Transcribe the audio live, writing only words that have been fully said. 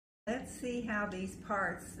Let's see how these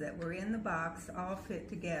parts that were in the box all fit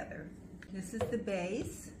together. This is the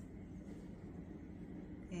base,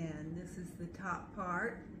 and this is the top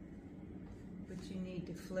part, which you need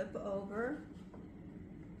to flip over.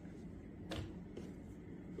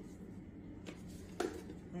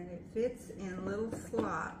 And it fits in little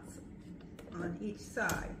slots on each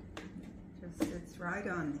side. Just fits right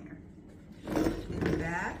on there. In the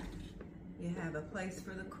back, you have a place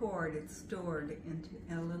for the cord. It's stored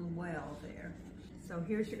in a little well there. So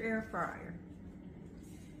here's your air fryer.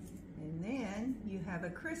 And then you have a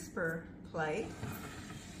crisper plate.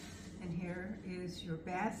 And here is your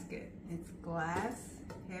basket. It's glass,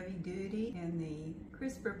 heavy duty, and the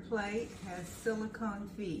crisper plate has silicone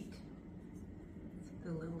feet. It's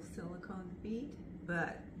the little silicone feet,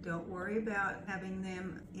 but don't worry about having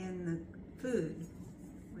them in the food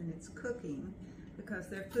when it's cooking, because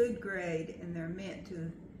they're food grade and they're meant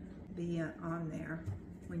to be on there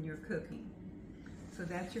when you're cooking. So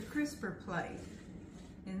that's your crisper plate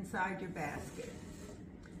inside your basket.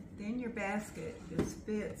 Then your basket just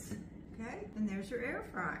fits, okay? And there's your air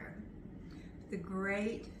fryer. The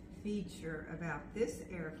great feature about this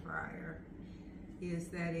air fryer is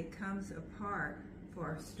that it comes apart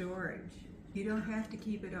for storage. You don't have to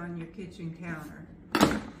keep it on your kitchen counter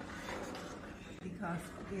because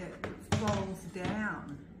it folds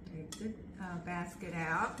down. Take the basket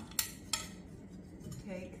out.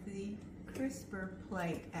 Take the crisper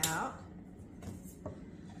plate out.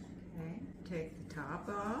 Okay. Take the top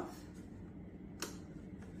off.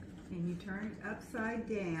 And you turn it upside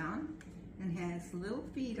down, and has little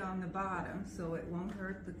feet on the bottom so it won't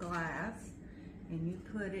hurt the glass. And you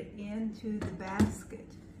put it into the basket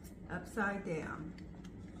upside down.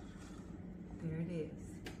 There it is.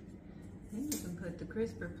 Then you can put the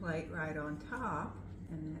crisper plate right on top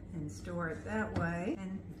and store it that way.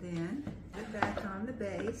 And then put it back on the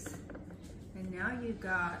base. And now you've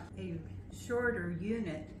got a shorter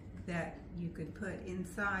unit that you could put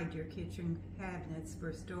inside your kitchen cabinets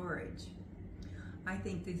for storage. I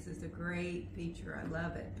think this is a great feature. I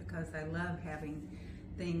love it because I love having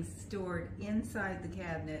things stored inside the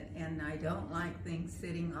cabinet, and I don't like things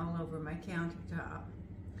sitting all over my countertop.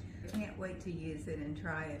 I can't wait to use it and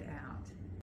try it out.